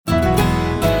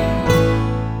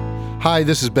Hi,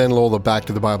 this is Ben Lola, Back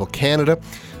to the Bible Canada.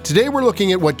 Today we're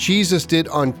looking at what Jesus did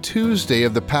on Tuesday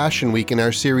of the Passion Week in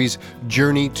our series,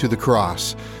 Journey to the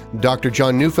Cross. Dr.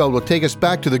 John Neufeld will take us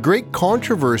back to the great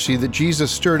controversy that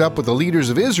Jesus stirred up with the leaders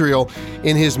of Israel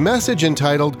in his message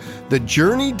entitled, The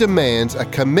Journey Demands a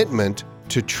Commitment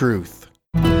to Truth.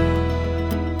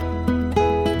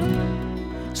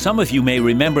 Some of you may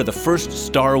remember the first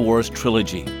Star Wars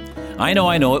trilogy. I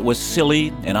know it was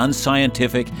silly and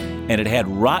unscientific, and it had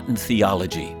rotten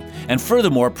theology. And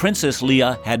furthermore, Princess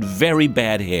Leia had very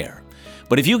bad hair.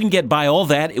 But if you can get by all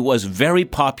that, it was very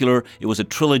popular. It was a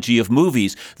trilogy of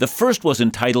movies. The first was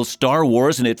entitled Star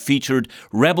Wars, and it featured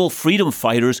rebel freedom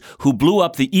fighters who blew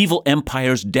up the evil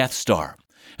Empire's Death Star.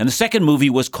 And the second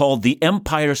movie was called The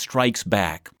Empire Strikes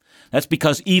Back. That's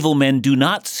because evil men do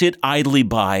not sit idly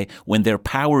by when their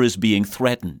power is being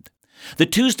threatened. The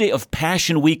Tuesday of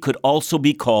Passion Week could also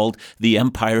be called The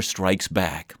Empire Strikes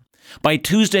Back. By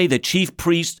Tuesday, the chief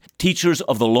priests, teachers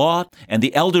of the law, and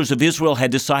the elders of Israel had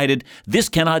decided this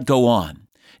cannot go on.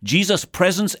 Jesus'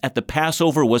 presence at the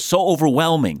Passover was so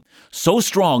overwhelming, so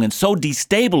strong, and so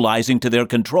destabilizing to their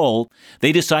control,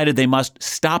 they decided they must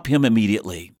stop him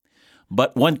immediately.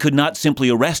 But one could not simply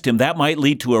arrest him. That might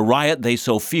lead to a riot they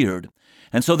so feared.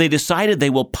 And so they decided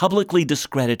they will publicly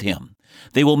discredit him.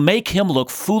 They will make him look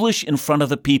foolish in front of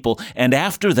the people, and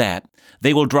after that,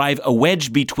 they will drive a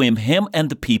wedge between him and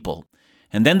the people,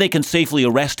 and then they can safely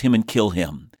arrest him and kill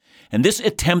him. And this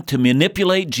attempt to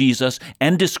manipulate Jesus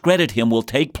and discredit him will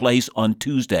take place on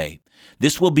Tuesday.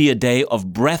 This will be a day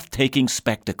of breathtaking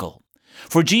spectacle.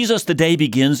 For Jesus, the day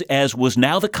begins as was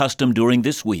now the custom during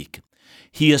this week.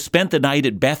 He has spent the night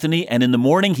at Bethany, and in the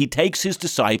morning he takes his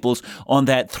disciples on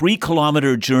that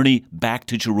 3-kilometer journey back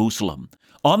to Jerusalem.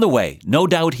 On the way, no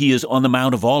doubt he is on the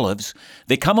Mount of Olives,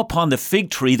 they come upon the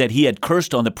fig tree that he had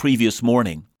cursed on the previous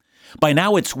morning. By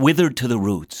now it's withered to the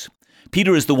roots.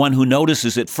 Peter is the one who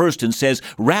notices it first and says,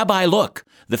 "Rabbi, look,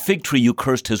 the fig tree you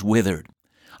cursed has withered."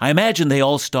 I imagine they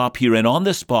all stop here, and on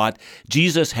the spot,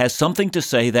 Jesus has something to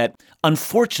say that,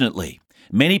 unfortunately,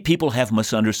 many people have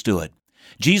misunderstood.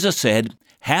 Jesus said,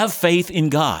 "Have faith in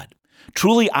God.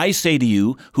 Truly I say to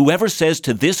you, whoever says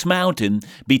to this mountain,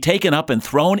 be taken up and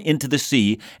thrown into the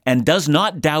sea, and does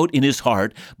not doubt in his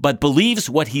heart, but believes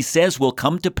what he says will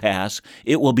come to pass,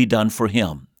 it will be done for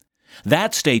him."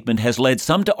 That statement has led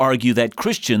some to argue that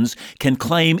Christians can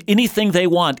claim anything they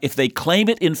want. If they claim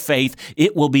it in faith,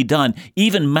 it will be done.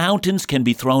 Even mountains can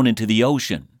be thrown into the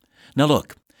ocean. Now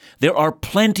look, there are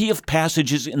plenty of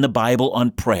passages in the Bible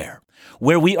on prayer,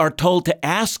 where we are told to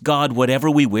ask God whatever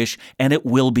we wish, and it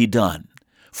will be done.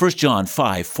 1 John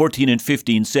 5:14 and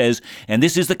 15 says, "And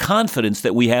this is the confidence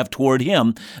that we have toward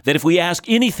him, that if we ask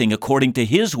anything according to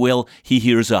his will, he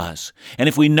hears us. And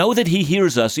if we know that he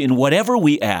hears us in whatever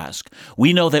we ask,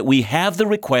 we know that we have the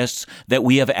requests that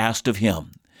we have asked of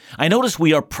him." I notice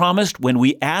we are promised when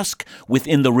we ask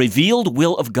within the revealed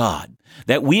will of God,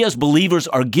 that we as believers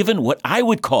are given what I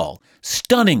would call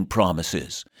stunning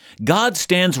promises. God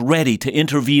stands ready to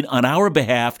intervene on our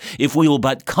behalf if we will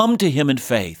but come to him in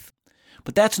faith.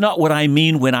 But that's not what I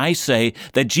mean when I say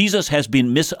that Jesus has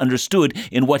been misunderstood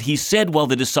in what he said while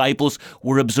the disciples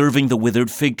were observing the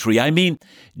withered fig tree. I mean,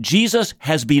 Jesus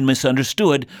has been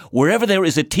misunderstood wherever there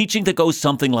is a teaching that goes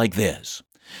something like this: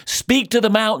 "Speak to the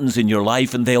mountains in your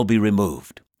life and they'll be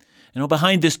removed."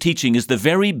 Behind this teaching is the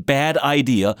very bad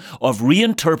idea of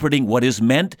reinterpreting what is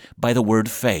meant by the word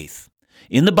faith.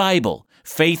 In the Bible,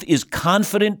 faith is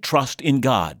confident trust in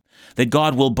God, that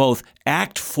God will both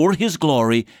act for his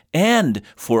glory and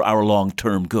for our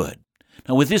long-term good.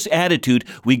 Now, with this attitude,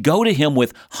 we go to him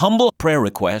with humble prayer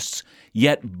requests,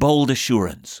 yet bold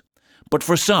assurance. But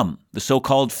for some, the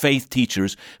so-called faith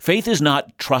teachers, faith is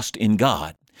not trust in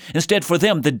God. Instead, for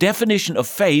them, the definition of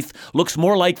faith looks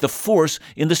more like the Force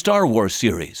in the Star Wars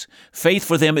series. Faith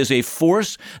for them is a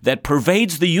force that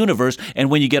pervades the universe,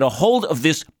 and when you get a hold of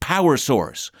this power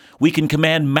source, we can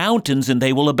command mountains and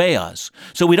they will obey us.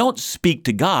 So we don't speak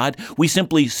to God, we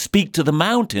simply speak to the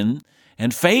mountain,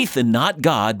 and faith and not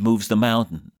God moves the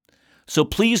mountain. So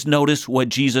please notice what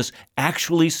Jesus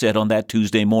actually said on that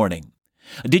Tuesday morning.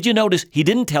 Did you notice he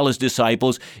didn't tell his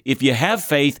disciples, if you have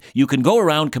faith, you can go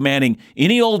around commanding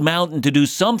any old mountain to do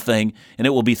something and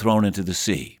it will be thrown into the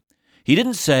sea? He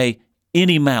didn't say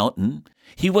any mountain.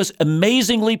 He was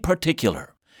amazingly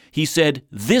particular. He said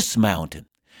this mountain.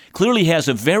 Clearly has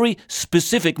a very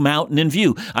specific mountain in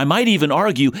view. I might even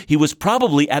argue he was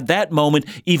probably at that moment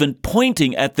even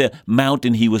pointing at the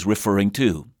mountain he was referring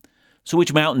to. So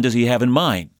which mountain does he have in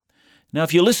mind? Now,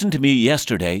 if you listened to me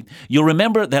yesterday, you'll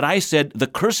remember that I said the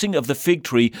cursing of the fig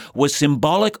tree was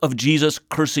symbolic of Jesus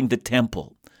cursing the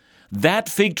temple. That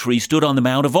fig tree stood on the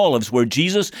Mount of Olives, where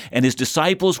Jesus and his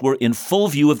disciples were in full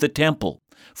view of the temple.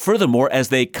 Furthermore, as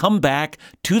they come back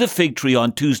to the fig tree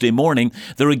on Tuesday morning,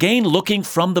 they're again looking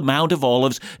from the Mount of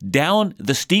Olives down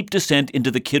the steep descent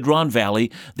into the Kidron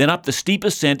Valley, then up the steep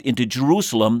ascent into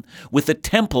Jerusalem, with the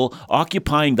temple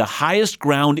occupying the highest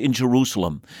ground in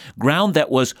Jerusalem, ground that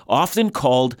was often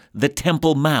called the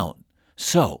Temple Mount.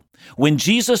 So, when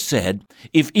Jesus said,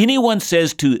 "If anyone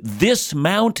says to this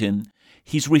mountain,"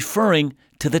 he's referring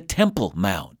to the Temple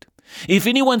Mount. If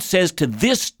anyone says to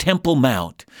this Temple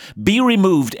Mount, "Be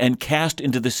removed and cast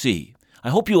into the sea." I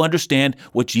hope you understand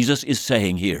what Jesus is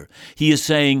saying here. He is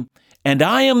saying, "And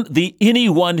I am the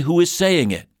anyone who is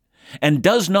saying it," and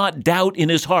does not doubt in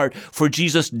his heart, for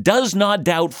Jesus does not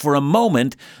doubt for a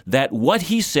moment that what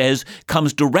he says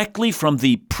comes directly from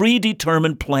the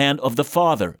predetermined plan of the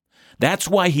Father. That's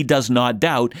why he does not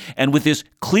doubt, and with this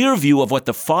clear view of what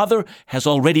the Father has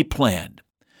already planned.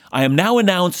 I am now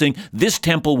announcing this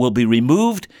temple will be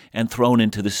removed and thrown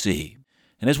into the sea.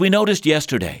 And as we noticed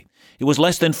yesterday, it was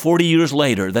less than 40 years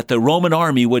later that the Roman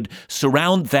army would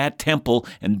surround that temple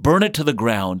and burn it to the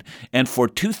ground. And for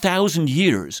 2,000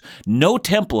 years, no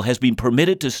temple has been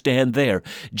permitted to stand there.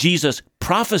 Jesus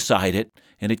prophesied it,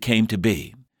 and it came to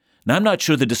be. Now, I'm not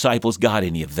sure the disciples got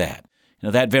any of that.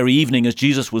 That very evening, as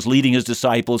Jesus was leading his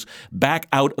disciples back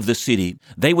out of the city,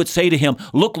 they would say to him,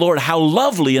 "Look, Lord, how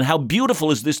lovely and how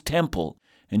beautiful is this temple."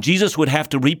 And Jesus would have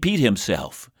to repeat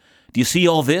himself. Do you see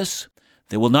all this?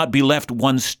 There will not be left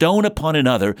one stone upon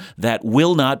another that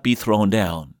will not be thrown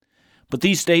down. But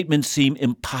these statements seem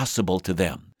impossible to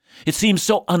them. It seems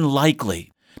so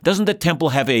unlikely. Doesn't the temple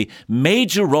have a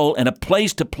major role and a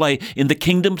place to play in the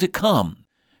kingdom to come?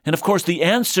 And of course, the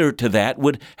answer to that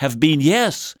would have been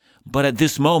yes. But at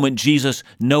this moment, Jesus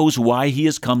knows why he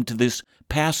has come to this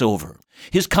Passover.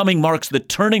 His coming marks the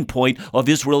turning point of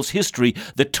Israel's history,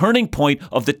 the turning point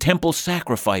of the temple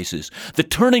sacrifices, the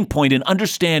turning point in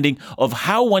understanding of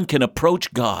how one can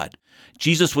approach God.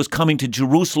 Jesus was coming to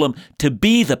Jerusalem to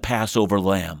be the Passover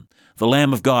lamb, the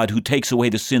Lamb of God who takes away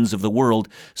the sins of the world,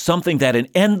 something that an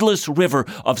endless river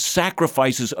of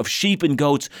sacrifices of sheep and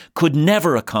goats could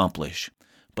never accomplish.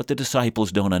 But the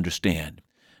disciples don't understand.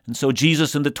 And so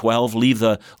Jesus and the 12 leave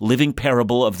the living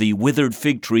parable of the withered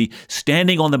fig tree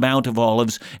standing on the Mount of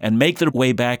Olives and make their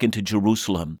way back into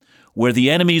Jerusalem, where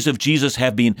the enemies of Jesus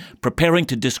have been preparing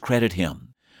to discredit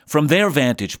him. From their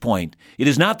vantage point, it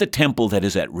is not the temple that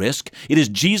is at risk. It is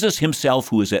Jesus himself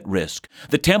who is at risk.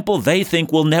 The temple they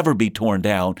think will never be torn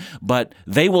down, but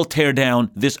they will tear down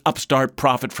this upstart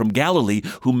prophet from Galilee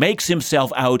who makes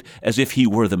himself out as if he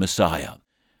were the Messiah.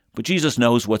 But Jesus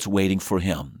knows what's waiting for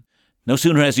him. No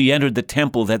sooner has he entered the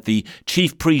temple that the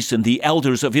chief priests and the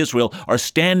elders of Israel are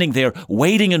standing there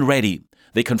waiting and ready.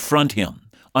 They confront him.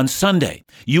 On Sunday,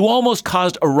 you almost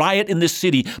caused a riot in this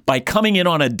city by coming in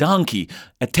on a donkey,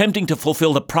 attempting to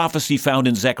fulfill the prophecy found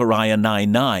in Zechariah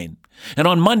 9:9. And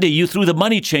on Monday, you threw the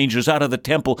money changers out of the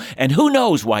temple, and who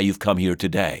knows why you've come here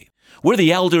today. We're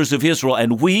the elders of Israel,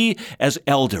 and we, as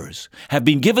elders, have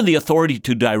been given the authority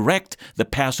to direct the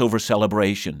Passover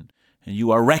celebration. And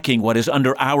you are wrecking what is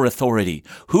under our authority.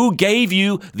 Who gave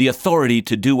you the authority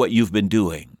to do what you've been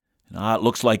doing? It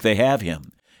looks like they have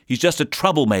him. He's just a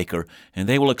troublemaker, and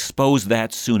they will expose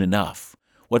that soon enough.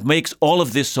 What makes all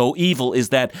of this so evil is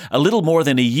that a little more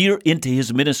than a year into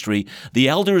his ministry, the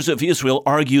elders of Israel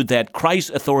argued that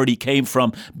Christ's authority came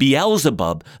from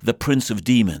Beelzebub, the prince of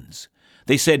demons.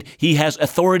 They said he has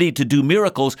authority to do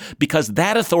miracles because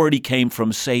that authority came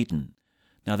from Satan.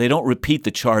 Now, they don't repeat the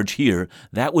charge here.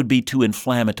 That would be too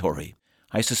inflammatory.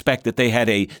 I suspect that they had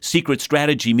a secret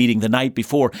strategy meeting the night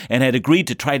before and had agreed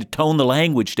to try to tone the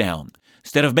language down.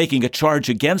 Instead of making a charge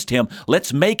against him,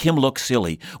 let's make him look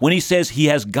silly. When he says he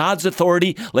has God's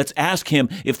authority, let's ask him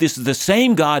if this is the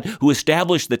same God who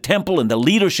established the temple and the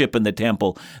leadership in the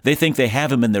temple. They think they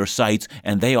have him in their sights,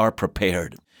 and they are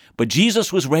prepared. But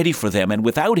Jesus was ready for them, and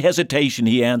without hesitation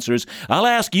he answers, "I'll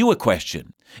ask you a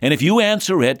question, and if you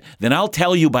answer it, then I'll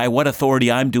tell you by what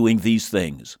authority I'm doing these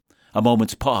things." A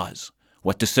moment's pause.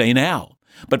 What to say now?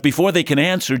 But before they can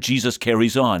answer, Jesus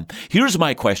carries on. "Here's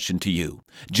my question to you.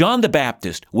 John the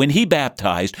Baptist, when he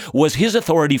baptized, was his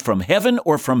authority from heaven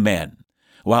or from men?"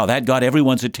 Wow, that got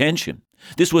everyone's attention.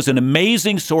 This was an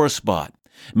amazing sore spot.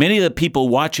 Many of the people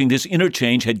watching this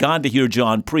interchange had gone to hear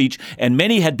John preach, and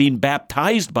many had been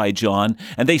baptized by John,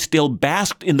 and they still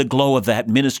basked in the glow of that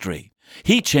ministry.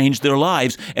 He changed their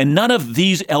lives, and none of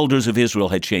these elders of Israel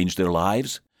had changed their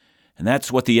lives. And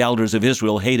that's what the elders of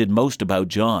Israel hated most about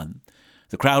John.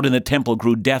 The crowd in the temple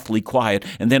grew deathly quiet,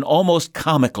 and then almost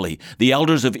comically, the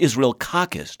elders of Israel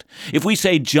caucused. If we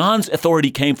say John's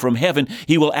authority came from heaven,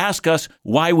 he will ask us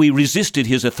why we resisted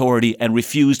his authority and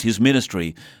refused his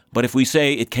ministry. But if we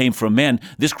say it came from men,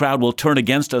 this crowd will turn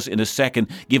against us in a second.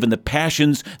 Given the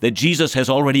passions that Jesus has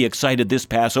already excited this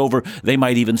Passover, they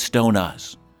might even stone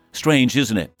us. Strange,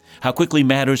 isn't it? How quickly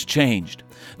matters changed.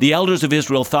 The elders of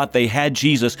Israel thought they had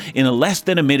Jesus. In less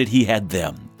than a minute, he had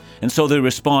them. And so they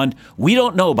respond, "We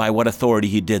don't know by what authority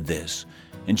he did this."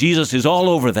 And Jesus is all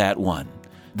over that one.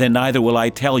 "Then neither will I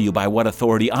tell you by what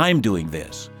authority I'm doing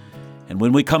this." And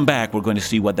when we come back, we're going to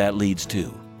see what that leads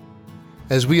to.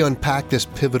 As we unpack this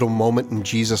pivotal moment in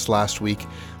Jesus last week,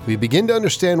 we begin to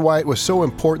understand why it was so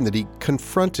important that he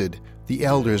confronted the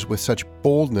elders with such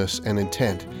boldness and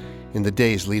intent in the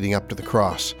days leading up to the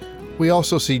cross. We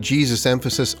also see Jesus'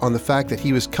 emphasis on the fact that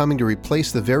he was coming to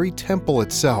replace the very temple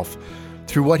itself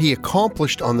through what he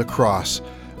accomplished on the cross,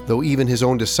 though even his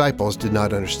own disciples did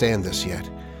not understand this yet.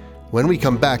 When we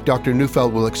come back, Dr.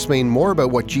 Neufeld will explain more about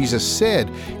what Jesus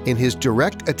said in his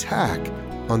direct attack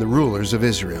on the rulers of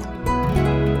Israel.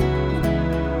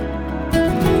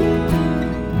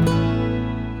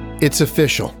 It's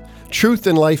official. Truth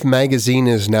and Life magazine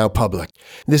is now public.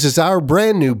 This is our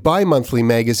brand new bi-monthly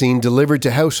magazine delivered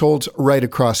to households right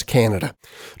across Canada.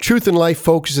 Truth and Life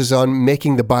focuses on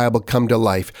making the Bible come to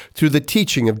life through the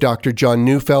teaching of Dr. John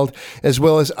Neufeld, as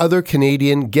well as other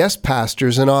Canadian guest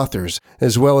pastors and authors,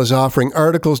 as well as offering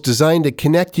articles designed to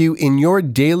connect you in your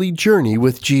daily journey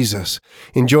with Jesus.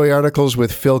 Enjoy articles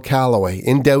with Phil Callaway,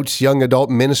 In Doubt's young adult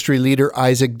ministry leader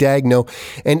Isaac Dagno,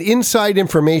 and inside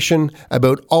information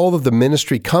about all of the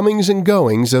ministry comings and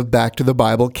goings of Back to the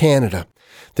Bible Canada.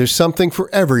 There's something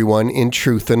for everyone in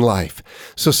Truth and Life.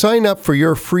 So sign up for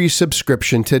your free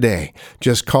subscription today.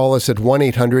 Just call us at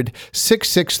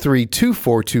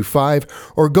 1-800-663-2425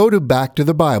 or go to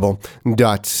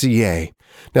backtothebible.ca.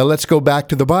 Now let's go back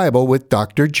to the Bible with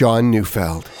Dr. John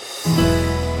Neufeld.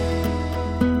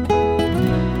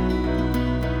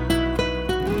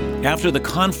 After the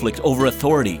conflict over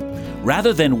authority,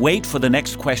 rather than wait for the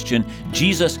next question,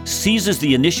 Jesus seizes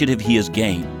the initiative he has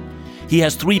gained. He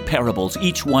has 3 parables.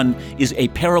 Each one is a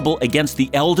parable against the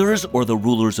elders or the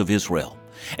rulers of Israel.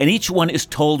 And each one is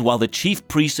told while the chief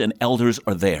priests and elders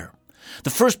are there.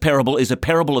 The first parable is a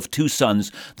parable of 2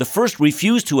 sons. The first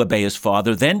refused to obey his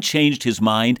father, then changed his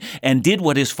mind and did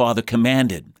what his father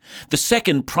commanded. The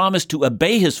second promised to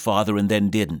obey his father and then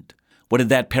didn't. What did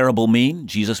that parable mean?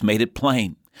 Jesus made it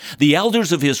plain. The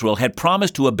elders of Israel had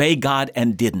promised to obey God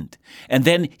and didn't. And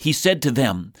then he said to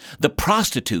them, the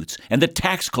prostitutes and the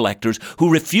tax collectors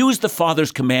who refused the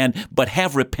Father's command but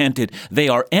have repented, they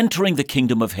are entering the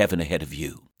kingdom of heaven ahead of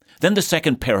you. Then the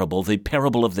second parable, the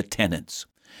parable of the tenants.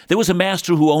 There was a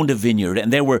master who owned a vineyard,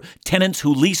 and there were tenants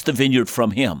who leased the vineyard from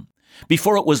him.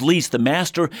 Before it was leased, the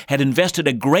master had invested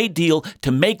a great deal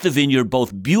to make the vineyard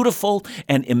both beautiful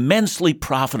and immensely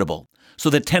profitable. So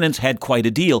the tenants had quite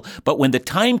a deal, but when the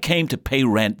time came to pay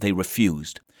rent, they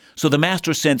refused. So the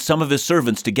master sent some of his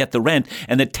servants to get the rent,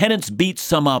 and the tenants beat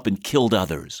some up and killed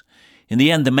others. In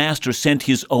the end, the master sent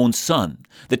his own son.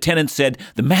 The tenants said,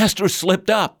 "The master slipped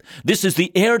up. This is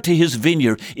the heir to his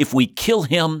vineyard. If we kill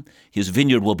him, his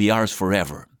vineyard will be ours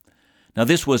forever." Now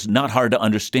this was not hard to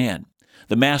understand.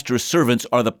 The master's servants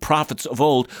are the prophets of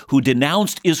old who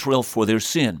denounced Israel for their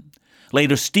sin.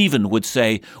 Later, Stephen would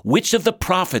say, "Which of the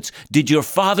prophets did your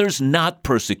fathers not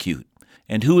persecute?"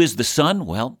 And who is the Son?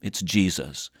 Well, it's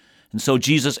Jesus. And so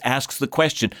Jesus asks the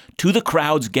question to the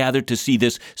crowds gathered to see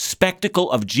this spectacle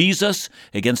of Jesus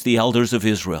against the elders of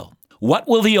Israel. What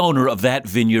will the owner of that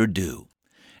vineyard do?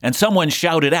 And someone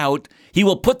shouted out, "He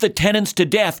will put the tenants to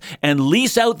death and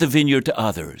lease out the vineyard to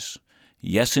others."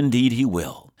 Yes, indeed, he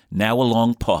will. Now a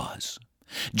long pause.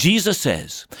 Jesus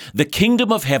says, "The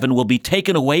kingdom of heaven will be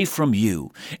taken away from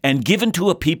you and given to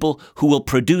a people who will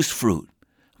produce fruit."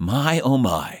 My, oh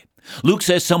my. Luke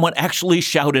says someone actually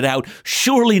shouted out,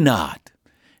 "Surely not."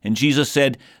 And Jesus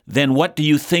said, "Then what do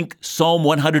you think Psalm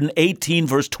 118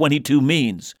 verse 22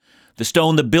 means? The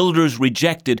stone the builders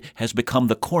rejected has become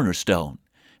the cornerstone."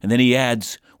 And then he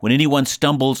adds, "When anyone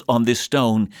stumbles on this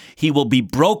stone, he will be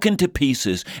broken to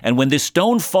pieces, and when this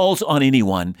stone falls on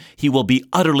anyone, he will be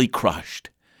utterly crushed."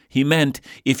 He meant,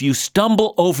 if you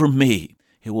stumble over me,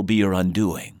 it will be your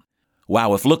undoing.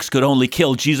 Wow, if looks could only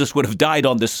kill, Jesus would have died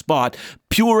on the spot.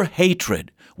 Pure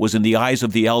hatred was in the eyes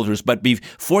of the elders, but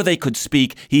before they could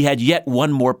speak, he had yet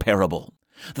one more parable.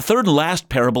 The third and last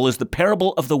parable is the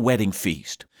parable of the wedding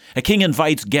feast. A king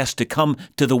invites guests to come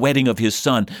to the wedding of his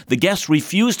son. The guests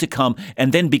refuse to come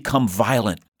and then become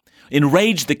violent.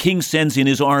 Enraged, the king sends in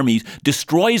his armies,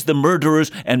 destroys the murderers,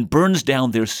 and burns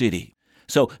down their city.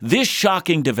 So this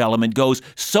shocking development goes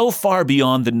so far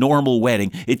beyond the normal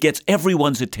wedding, it gets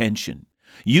everyone's attention.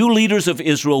 You leaders of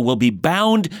Israel will be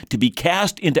bound to be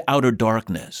cast into outer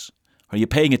darkness. Are you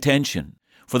paying attention?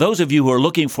 For those of you who are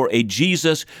looking for a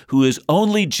Jesus who is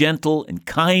only gentle and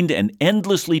kind and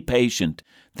endlessly patient,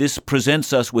 this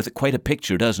presents us with quite a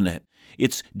picture, doesn't it?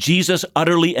 It's Jesus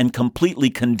utterly and completely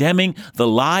condemning the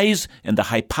lies and the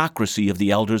hypocrisy of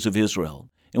the elders of Israel.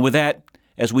 And with that,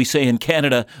 as we say in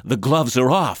Canada, the gloves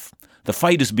are off. The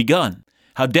fight has begun.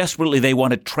 How desperately they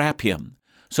want to trap him.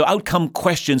 So out come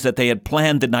questions that they had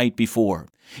planned the night before.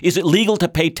 Is it legal to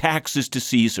pay taxes to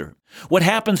Caesar? What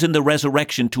happens in the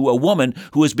resurrection to a woman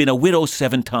who has been a widow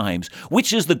 7 times?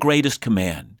 Which is the greatest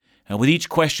command? And with each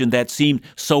question that seemed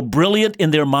so brilliant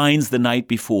in their minds the night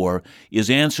before is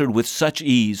answered with such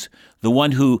ease, the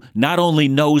one who not only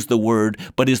knows the Word,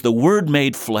 but is the Word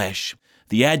made flesh.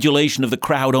 The adulation of the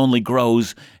crowd only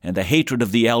grows, and the hatred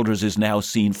of the elders is now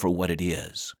seen for what it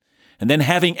is. And then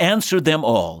having answered them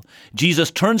all,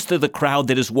 Jesus turns to the crowd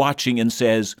that is watching and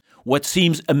says, what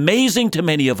seems amazing to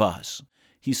many of us.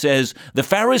 He says, the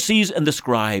Pharisees and the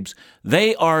scribes,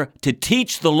 they are to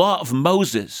teach the law of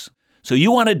Moses. So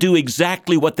you want to do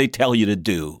exactly what they tell you to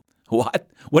do. What?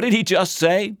 What did he just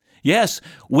say? Yes,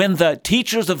 when the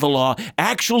teachers of the law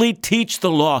actually teach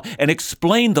the law and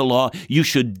explain the law, you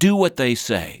should do what they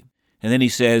say. And then he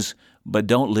says, but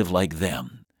don't live like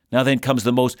them. Now then comes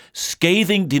the most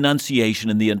scathing denunciation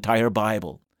in the entire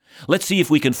Bible. Let's see if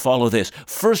we can follow this.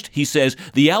 First, he says,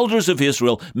 the elders of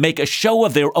Israel make a show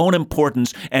of their own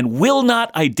importance and will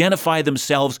not identify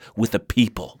themselves with the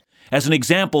people. As an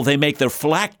example, they make their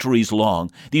phylacteries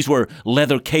long. These were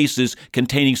leather cases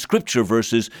containing scripture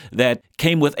verses that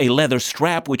came with a leather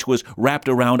strap which was wrapped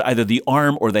around either the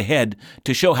arm or the head.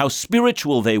 To show how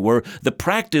spiritual they were, the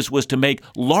practice was to make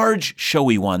large,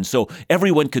 showy ones so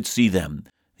everyone could see them.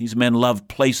 These men loved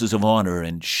places of honor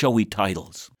and showy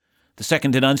titles. The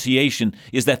second denunciation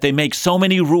is that they make so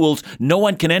many rules, no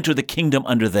one can enter the kingdom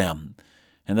under them.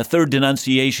 And the third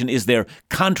denunciation is their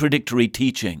contradictory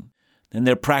teaching and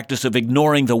their practice of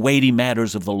ignoring the weighty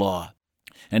matters of the law.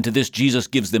 And to this, Jesus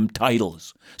gives them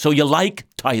titles. So you like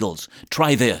titles?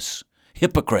 Try this.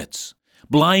 Hypocrites,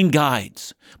 blind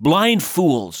guides, blind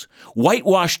fools,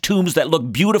 whitewashed tombs that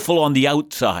look beautiful on the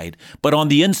outside, but on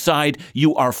the inside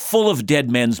you are full of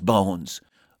dead men's bones,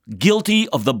 guilty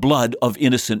of the blood of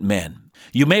innocent men.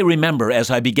 You may remember,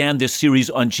 as I began this series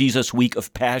on Jesus' week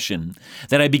of Passion,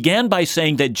 that I began by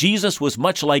saying that Jesus was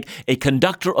much like a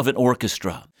conductor of an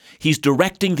orchestra. He's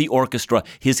directing the orchestra.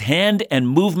 His hand and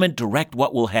movement direct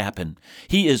what will happen.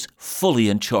 He is fully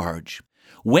in charge.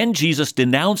 When Jesus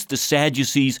denounced the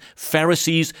Sadducees,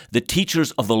 Pharisees, the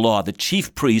teachers of the law, the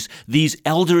chief priests, these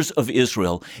elders of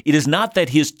Israel, it is not that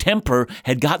his temper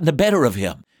had gotten the better of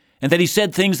him, and that he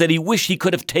said things that he wished he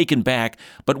could have taken back,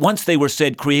 but once they were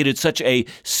said, created such a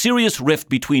serious rift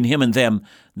between him and them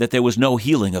that there was no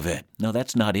healing of it. No,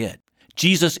 that's not it.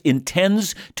 Jesus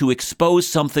intends to expose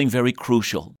something very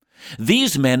crucial.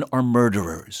 These men are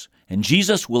murderers, and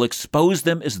Jesus will expose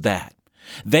them as that.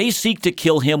 They seek to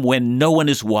kill him when no one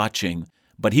is watching,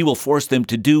 but he will force them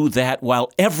to do that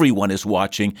while everyone is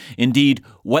watching. Indeed,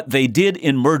 what they did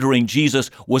in murdering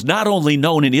Jesus was not only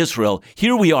known in Israel.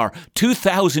 Here we are,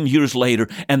 2,000 years later,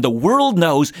 and the world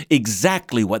knows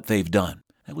exactly what they've done.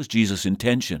 That was Jesus'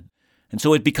 intention. And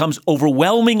so it becomes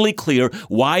overwhelmingly clear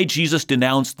why Jesus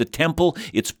denounced the temple,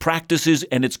 its practices,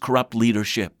 and its corrupt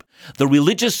leadership. The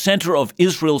religious center of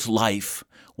Israel's life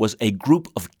was a group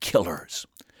of killers.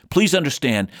 Please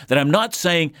understand that I'm not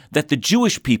saying that the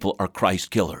Jewish people are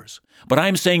Christ killers, but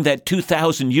I'm saying that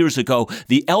 2,000 years ago,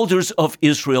 the elders of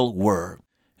Israel were.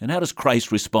 And how does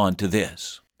Christ respond to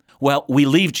this? Well, we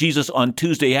leave Jesus on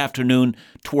Tuesday afternoon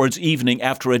towards evening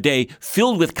after a day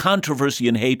filled with controversy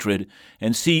and hatred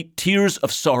and see tears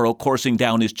of sorrow coursing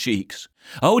down his cheeks.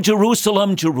 Oh,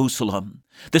 Jerusalem, Jerusalem,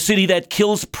 the city that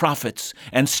kills prophets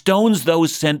and stones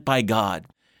those sent by God.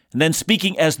 And then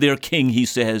speaking as their king, he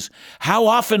says, how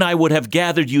often I would have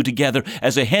gathered you together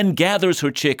as a hen gathers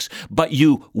her chicks, but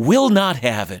you will not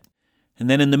have it. And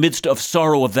then in the midst of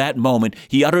sorrow of that moment,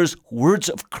 he utters words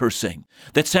of cursing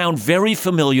that sound very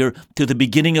familiar to the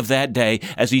beginning of that day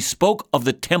as he spoke of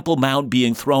the Temple Mount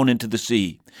being thrown into the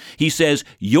sea. He says,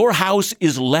 your house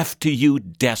is left to you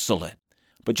desolate.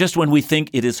 But just when we think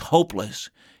it is hopeless,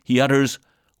 he utters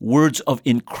words of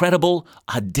incredible,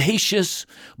 audacious,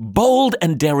 bold,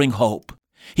 and daring hope.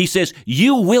 He says,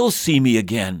 you will see me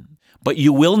again, but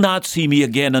you will not see me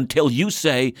again until you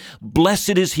say,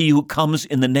 blessed is he who comes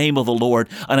in the name of the Lord,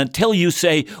 and until you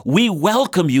say, we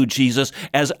welcome you, Jesus,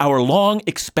 as our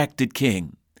long-expected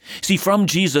King. See, from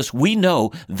Jesus, we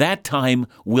know that time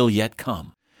will yet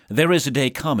come. There is a day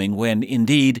coming when,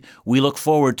 indeed, we look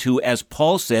forward to, as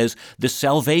Paul says, the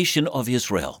salvation of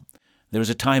Israel. There is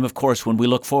a time, of course, when we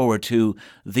look forward to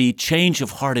the change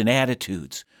of heart and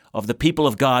attitudes of the people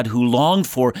of God who longed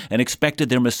for and expected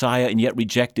their Messiah and yet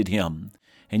rejected him.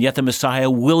 And yet the Messiah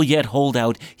will yet hold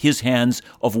out his hands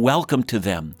of welcome to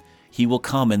them. He will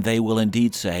come and they will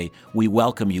indeed say, "We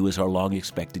welcome you as our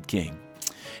long-expected King."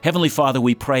 Heavenly Father,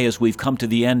 we pray as we've come to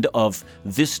the end of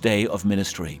this day of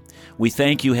ministry. We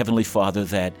thank you, Heavenly Father,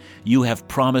 that you have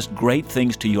promised great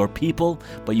things to your people,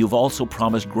 but you've also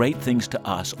promised great things to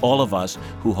us, all of us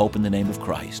who hope in the name of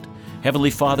Christ. Heavenly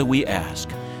Father, we ask,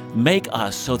 make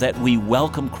us so that we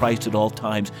welcome Christ at all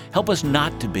times. Help us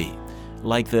not to be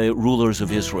like the rulers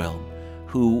of Israel,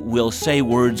 who will say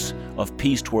words of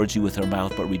peace towards you with their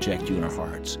mouth, but reject you in our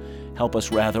hearts. Help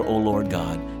us rather, O Lord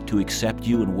God, to accept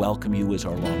you and welcome you as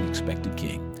our long-expected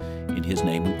King. In his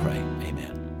name we pray.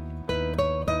 Amen.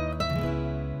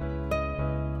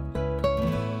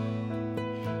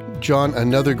 John,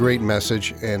 another great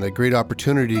message and a great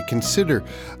opportunity to consider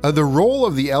the role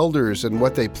of the elders and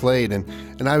what they played.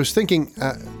 And I was thinking,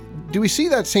 do we see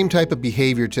that same type of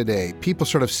behavior today? People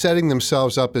sort of setting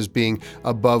themselves up as being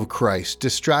above Christ,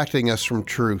 distracting us from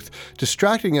truth,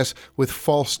 distracting us with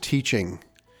false teaching.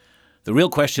 The real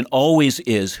question always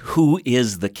is, who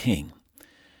is the King?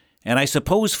 And I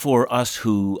suppose for us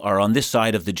who are on this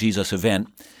side of the Jesus event,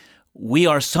 we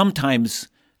are sometimes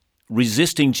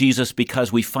resisting Jesus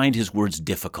because we find his words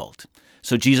difficult.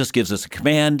 So Jesus gives us a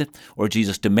command, or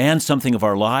Jesus demands something of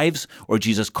our lives, or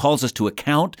Jesus calls us to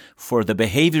account for the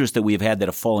behaviors that we've had that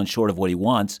have fallen short of what he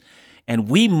wants, and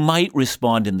we might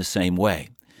respond in the same way.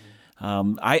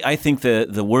 I think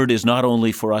the word is not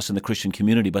only for us in the Christian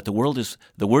community, but the word is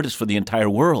for the entire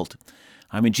world.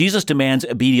 I mean, Jesus demands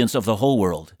obedience of the whole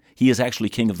world. He is actually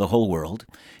king of the whole world,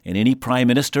 and any prime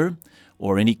minister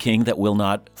or any king that will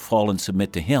not fall and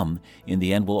submit to him, in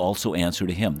the end will also answer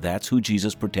to him. That's who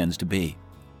Jesus pretends to be.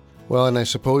 Well, and I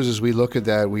suppose as we look at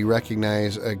that, we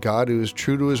recognize a God who is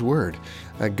true to his word,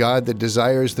 a God that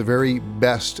desires the very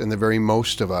best and the very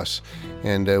most of us.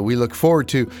 And we look forward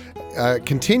to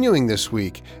continuing this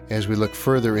week as we look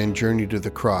further in Journey to the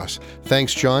Cross.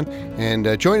 Thanks, John,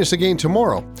 and join us again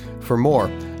tomorrow for more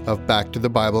of Back to the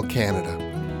Bible Canada.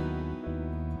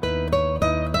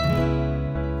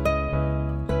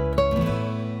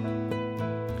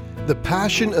 The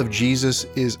passion of Jesus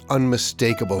is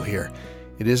unmistakable here.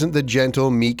 It isn't the gentle,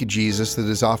 meek Jesus that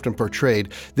is often portrayed.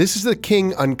 This is the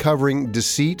King uncovering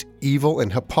deceit, evil,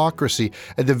 and hypocrisy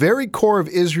at the very core of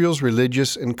Israel's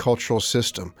religious and cultural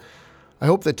system. I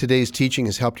hope that today's teaching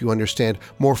has helped you understand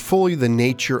more fully the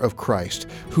nature of Christ,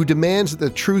 who demands that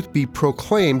the truth be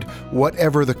proclaimed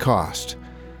whatever the cost.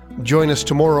 Join us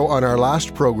tomorrow on our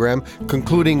last program,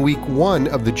 concluding week 1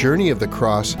 of the Journey of the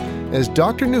Cross, as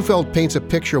Dr. Neufeld paints a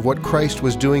picture of what Christ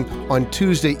was doing on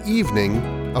Tuesday evening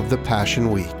of the Passion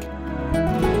Week.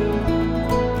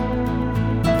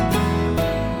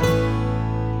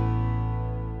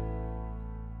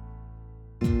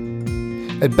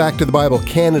 At Back to the Bible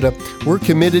Canada, we're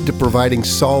committed to providing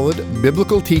solid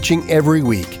biblical teaching every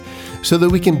week so that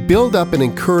we can build up and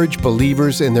encourage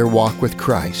believers in their walk with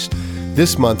Christ.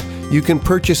 This month, you can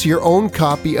purchase your own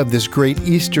copy of this great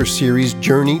Easter series,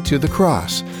 Journey to the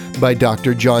Cross, by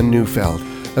Dr. John Neufeld.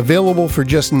 Available for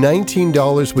just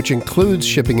 $19, which includes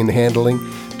shipping and handling,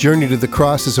 Journey to the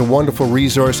Cross is a wonderful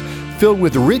resource filled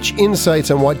with rich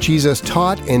insights on what Jesus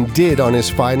taught and did on his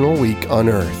final week on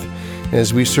earth.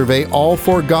 As we survey all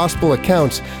 4 gospel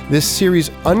accounts, this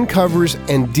series uncovers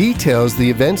and details the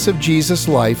events of Jesus'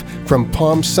 life from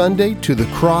Palm Sunday to the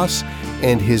cross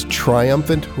and his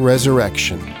triumphant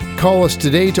resurrection. Call us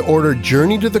today to order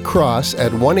Journey to the Cross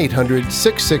at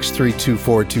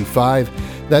 1-800-663-2425.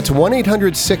 That's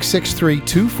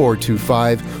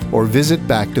 1-800-663-2425, or visit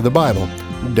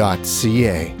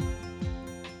backtothebible.ca.